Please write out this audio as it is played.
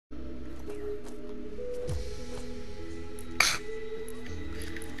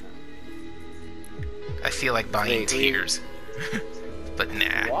feel like buying tears. But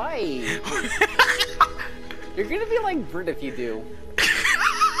nah. Why? You're gonna be like Brit if you do.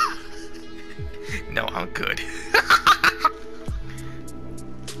 No, I'm good.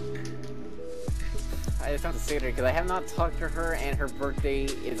 I just have to say to her because I have not talked to her, and her birthday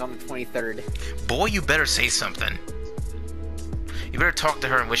is on the 23rd. Boy, you better say something. You better talk to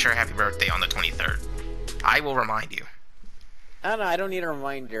her and wish her a happy birthday on the 23rd. I will remind you. I don't know. I don't need a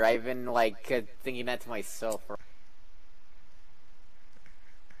reminder. I've been like thinking that to myself.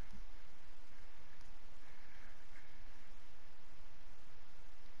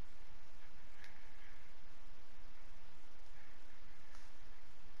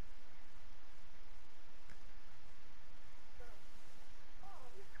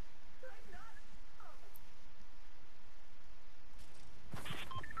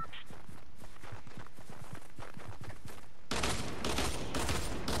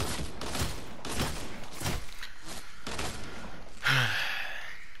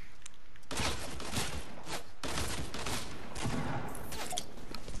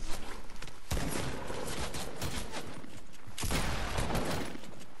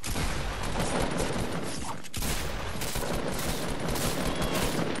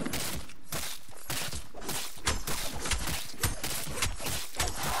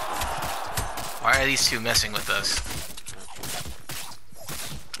 Why are these two messing with us?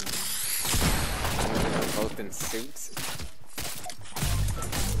 They're both in suits.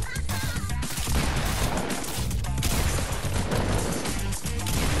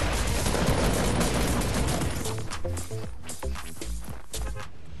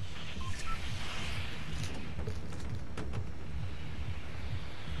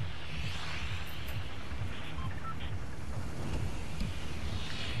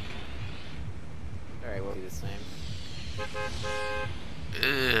 Alright, we'll do the same.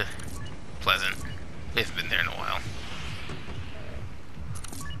 Pleasant. We haven't been there in a while.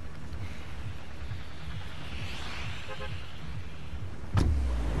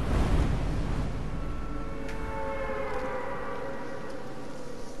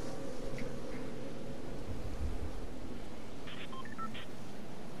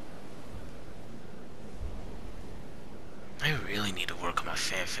 I really need to work on my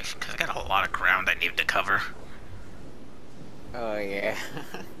fanfiction because I got a lot of ground I need to cover. Oh yeah.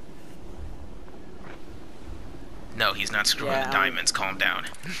 No, he's not screwing the diamonds. Calm down.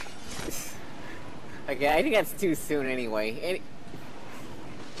 Okay, I think that's too soon anyway.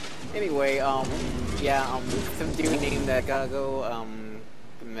 Anyway, yeah, some dude named Gago,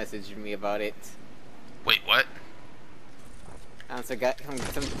 messaged me about it. Wait, what? So got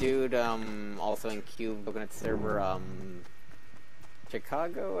some dude, also in Cube, looking at server,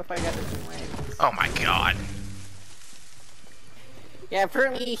 Chicago, if I got this right. Oh my god. Yeah,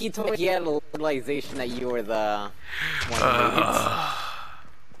 apparently he told me he had a realization that you were the one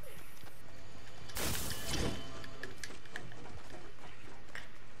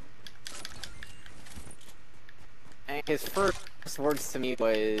And his first words to me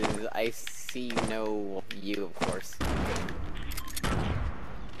was, I see no you, of course.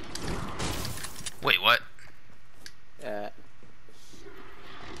 Wait, what? Man,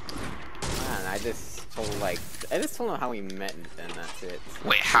 I just told him how we met and that's it.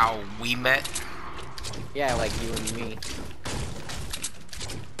 Wait, how we met? Yeah, like you and me.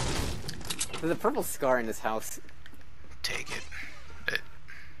 There's a purple scar in this house. Take it.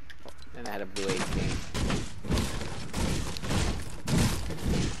 And I had a blue 18.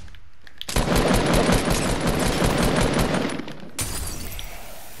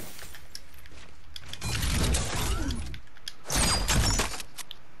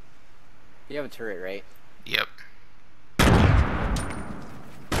 You have a turret, right? Yep.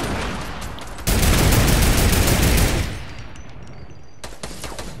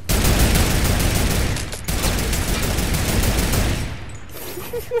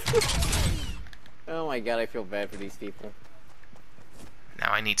 Oh my god, I feel bad for these people.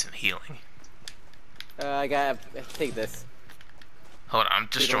 Now I need some healing. I gotta take this. Hold on, I'm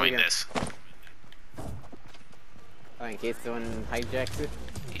destroying this. Oh, in case someone hijacks it?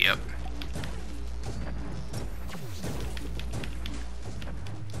 Yep.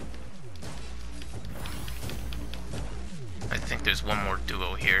 I think there's one more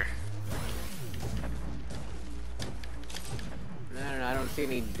duo here. No, I don't see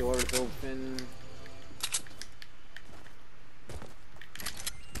any doors open.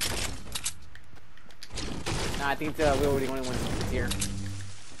 No, I think we were the only ones here.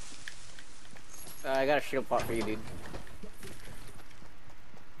 I got a shield pot for you, dude.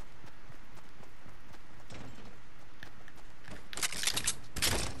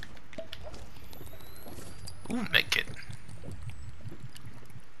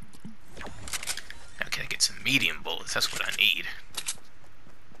 That's what I need.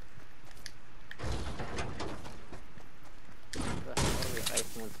 What are the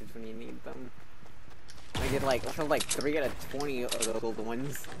ice monsters when you need them? I did like 3 out of 20 of those gold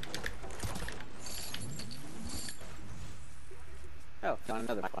ones. Oh, found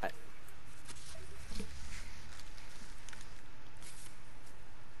another spot.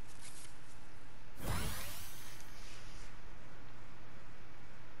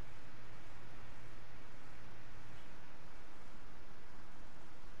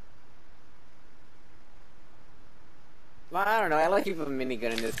 Well, I don't know, I like keeping a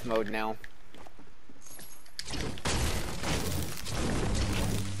minigun in this mode now.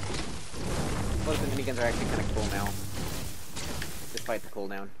 Plus the miniguns are actually kind of cool now. Despite the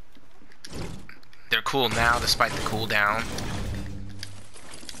cooldown. They're cool now, despite the cooldown.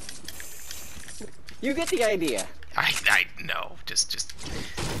 You get the idea. I know. Just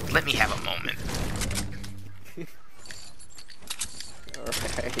let me have a moment.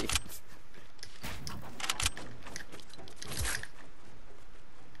 Alright.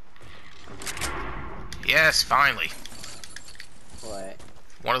 Yes, finally. What?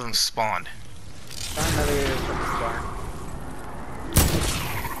 One of them spawned. Found another from the start.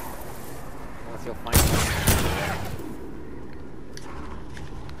 Unless you'll find one.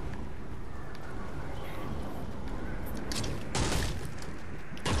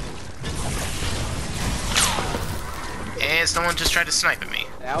 And someone just tried to snipe at me.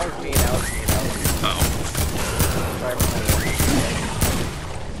 That was me, that was me, that was me. Uh-oh. Sorry for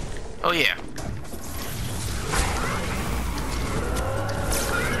my Oh yeah.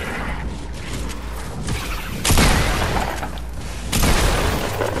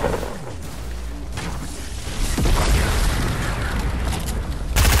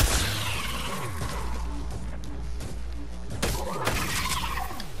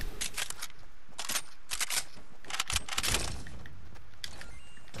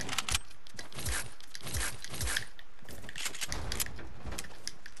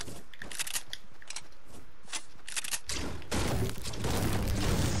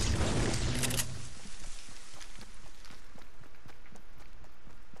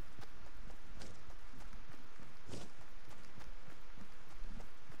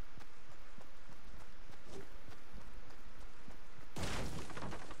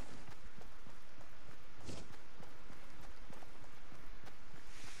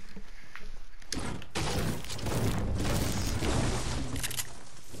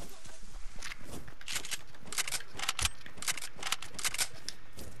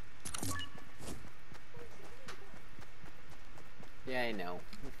 Yeah, I know.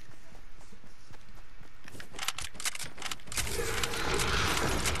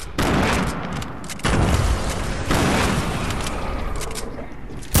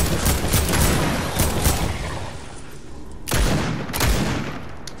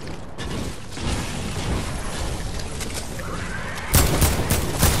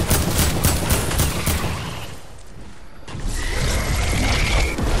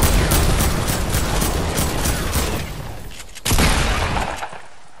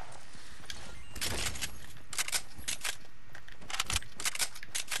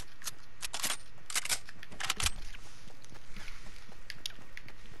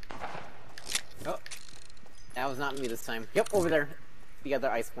 Oh, that was not me this time. Yep, over there. The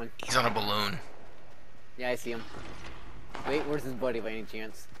other ice one. He's on a balloon. Yeah, I see him. Wait, where's his buddy by any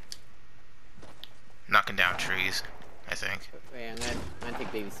chance? Knocking down trees, I think. Wait, I'm gonna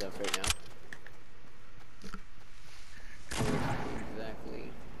take baby stuff right now.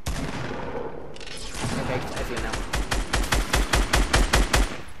 Exactly. Okay, I see him now.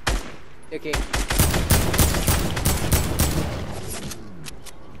 Okay.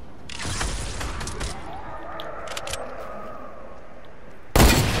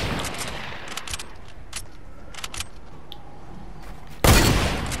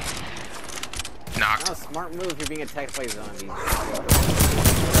 Knocked. Oh, smart move, you're being attacked by zombies.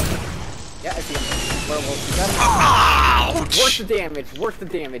 Yeah, I see him. Werewolf, you got him. Ouch! Worth the damage, worth the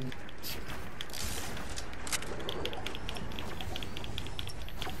damage.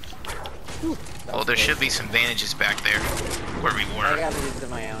 Whew, Well, there should be some bandages back there where we I were. got these of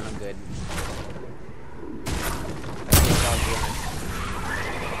my own, I'm good. I think I'll be honest.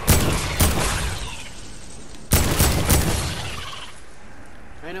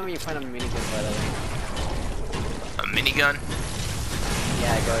 I know when you find a minigun, by the way. A minigun?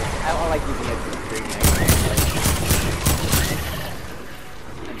 Yeah, it goes. I like using it for streaming.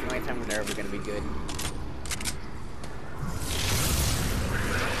 That's the only time when they're ever gonna be good.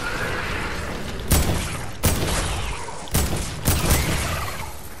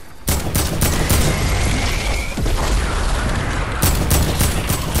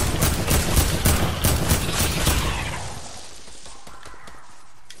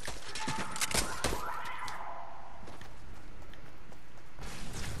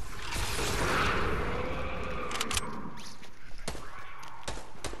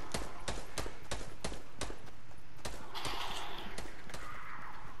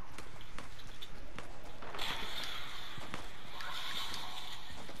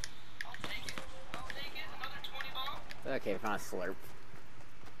 Okay, found a slurp.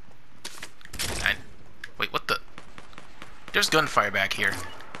 Wait, what the? There's gunfire back here.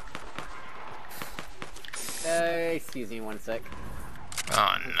 Excuse me 1 sec.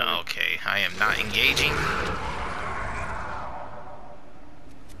 Oh no, okay. I am not engaging.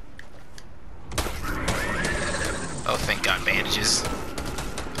 Oh, thank God, bandages.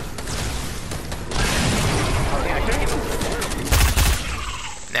 Okay, I couldn't even...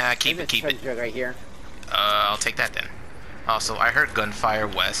 Nah, keep it, keep it. Drug right here. I'll take that then. Also, I heard gunfire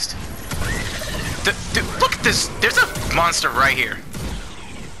west. Dude, look at this! There's a monster right here.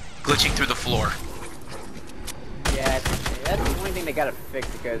 Glitching through the floor. Yeah, that's the only thing they gotta fix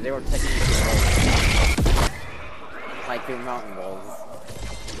because they were taking me through walls. Like through mountain walls.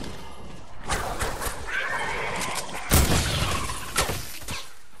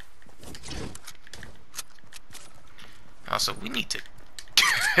 Also, we need to...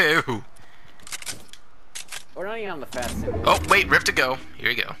 We're not even on the fast sim. Oh, wait, Rift to go.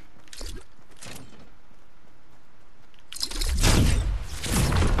 Here you go.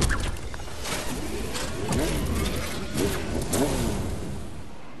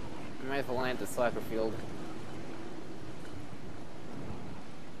 We might as well land at the soccer field.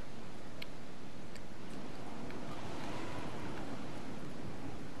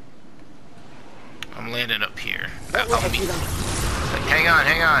 I'm landing up here. Oh, Hang on,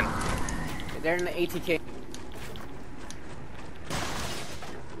 hang on. they're in the ATK.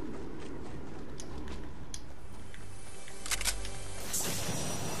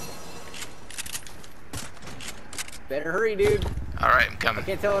 Better hurry, dude. Alright, I'm I coming.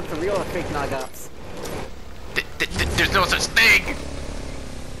 can't tell if it's a real or fake knockouts. There's no such thing!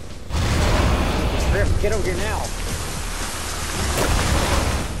 Rift, get over here now.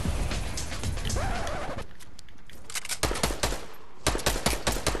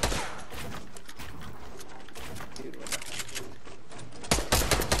 Dude, what the heck?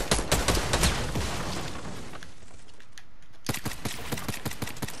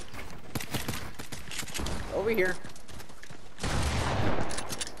 Over here.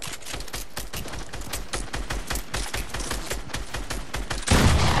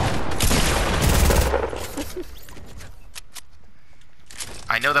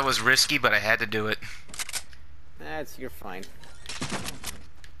 I know that was risky, but I had to do it. You're fine.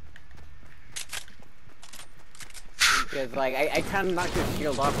 Because, like, I kind of knocked his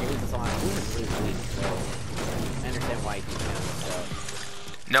shield off and he was on. He was really weak, so I understand why he can,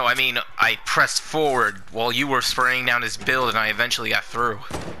 so. No, I mean, I pressed forward while you were spraying down his build and I eventually got through.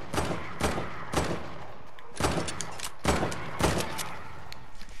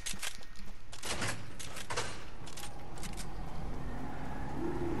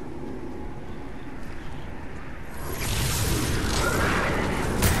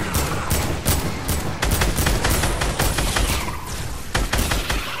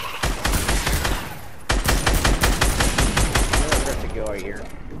 Here.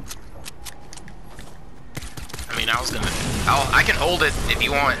 I mean, I can hold it if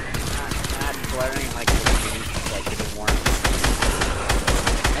you want. Not flaring like anymore.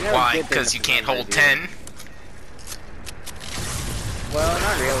 Why? Because you can't hold 10? Well,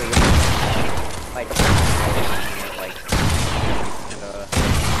 not really. Like,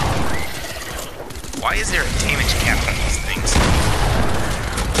 why is there a damage cap on these things?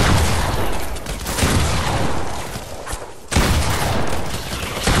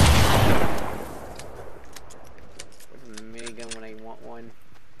 when I want one.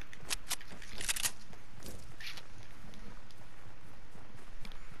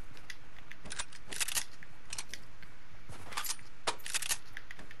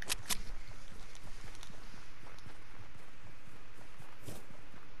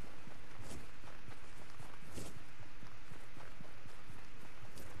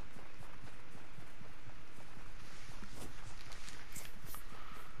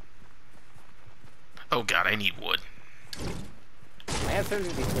 Oh god, I need wood. I have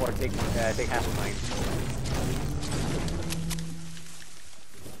 74, take half of mine.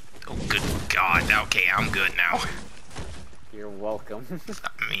 Oh good god, okay, I'm good now. You're welcome.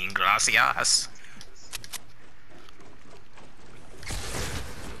 I mean, gracias.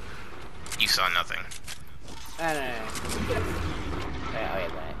 You saw nothing. No. Oh yeah,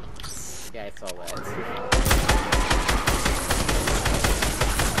 that. Yeah, I saw that.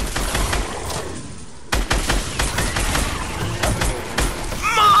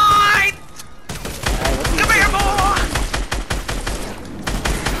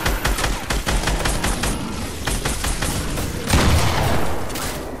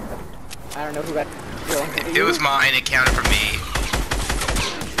 I don't know who got killed. It was mine, it counted for me.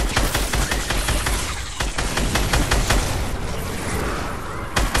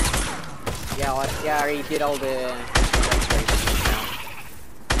 Yeah, I already did all the decorations now.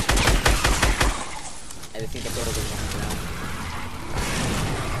 I just need to build the ones now.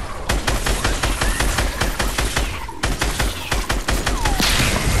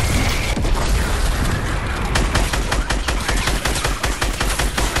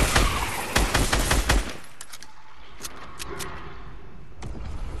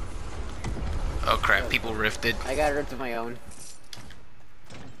 Oh crap, people rifted. I got ripped of my own.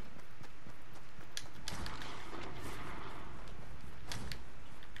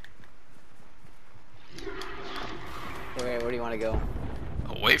 Okay, where do you want to go?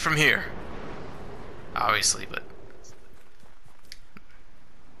 Away from here. Obviously, but...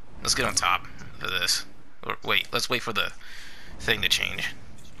 Let's get on top of this. Or wait, let's wait for the thing to change.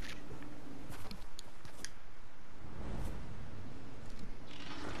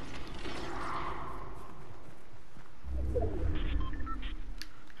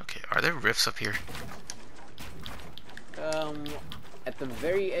 Okay, are there rifts up here? At the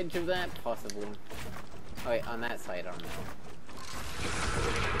very edge of that, possibly. Oh, wait, on that side, I don't know.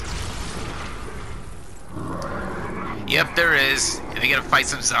 Yep, there is. And you gotta fight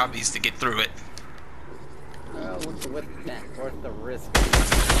some zombies to get through it. What's that? What's the risk?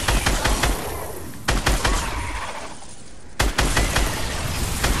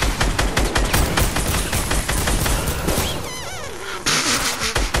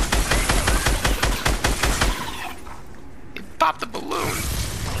 It popped the balloon.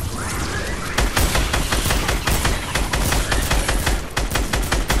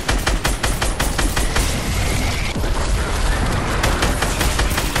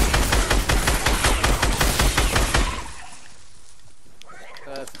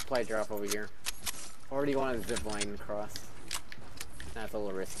 Supply drop over here. Or do you want to zip line across? That's a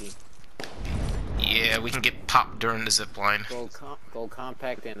little risky. Yeah, we can get popped during the zip line. Gold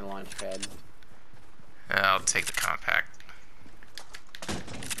compact and a launch pad. I'll take the compact.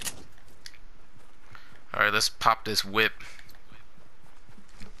 Alright, let's pop this whip.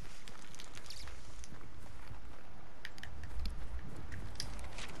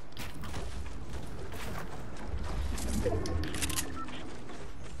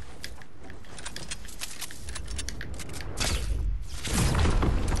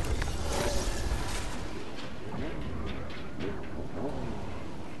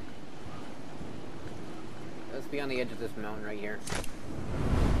 Be on the edge of this mountain right here.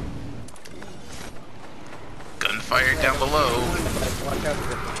 Gunfire down below. Watch out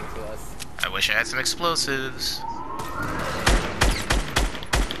for ziplining to us. I wish I had some explosives.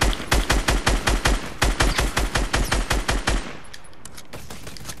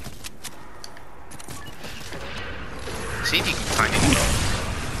 See if you can find it.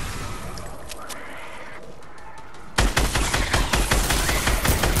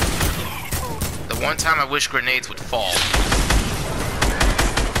 One time I wish grenades would fall.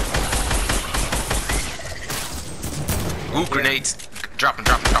 Ooh, grenades. Drop them.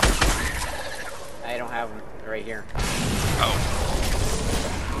 I don't have them. They're right here. Oh.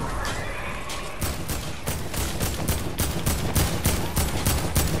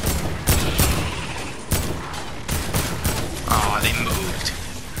 Oh, they moved.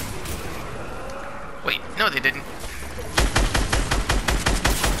 Wait, no they didn't.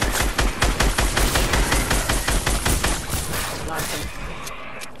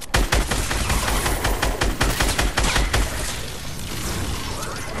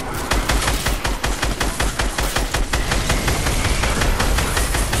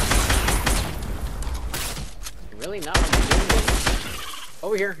 Really not.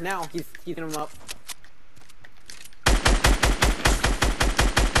 Over here now. He's heating him up.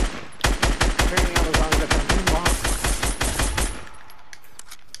 Apparently all the zombies have been lost.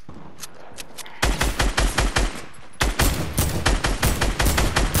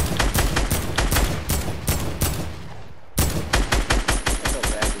 I feel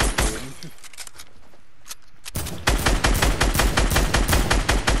bad for this dude.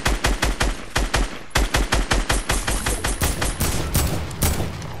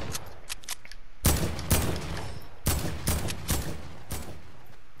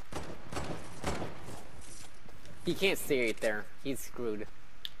 He can't stay right there. He's screwed.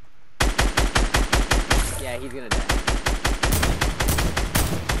 Yeah, he's gonna die.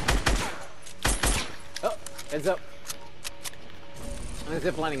 Oh, heads up. I'm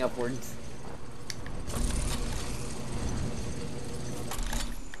ziplining upwards.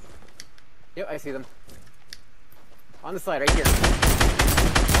 Yep, I see them. On the side, right here.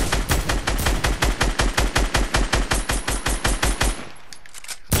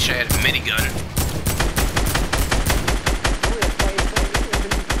 Wish I had a minigun.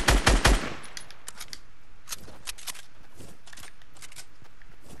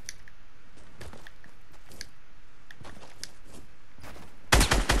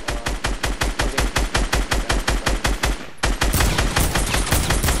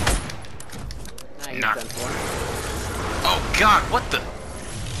 God. done for. Oh God, what the?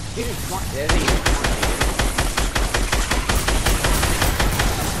 He didn't spawn. There he is.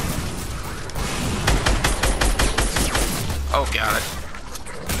 Oh God.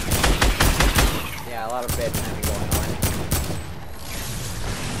 Yeah, a lot of bad timing going on.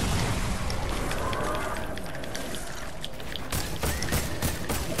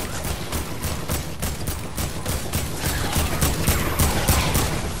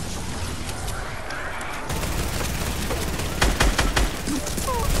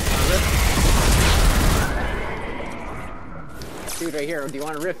 Dude, right here. Do you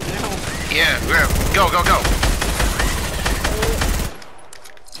want to rift now? Yeah, go, go, go.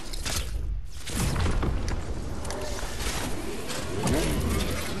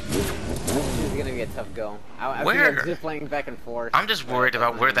 This is gonna be a tough go. I Where? think I'm just playing back and forth. I'm just worried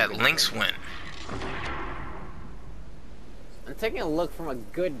about where that Lynx went. I'm taking a look from a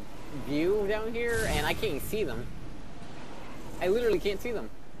good view down here, and I can't see them. I literally can't see them.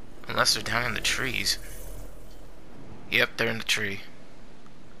 Unless they're down in the trees. Yep, they're in the tree.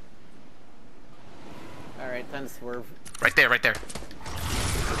 Alright, time to swerve. Right there, right there.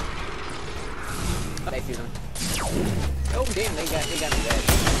 I see them. Oh damn, they got me dead.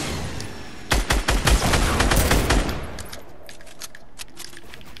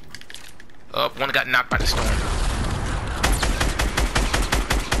 Oh, one got knocked by the storm.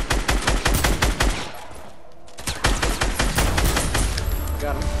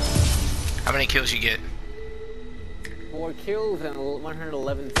 Got him. How many kills you get? 4 kills and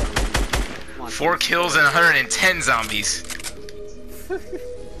 111 zombies. Come on, 4 kills and 110 zombies. I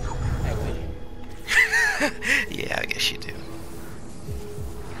win. Yeah, I guess you do.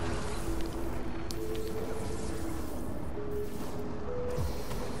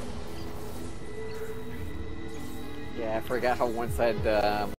 Yeah, I forgot how once I'd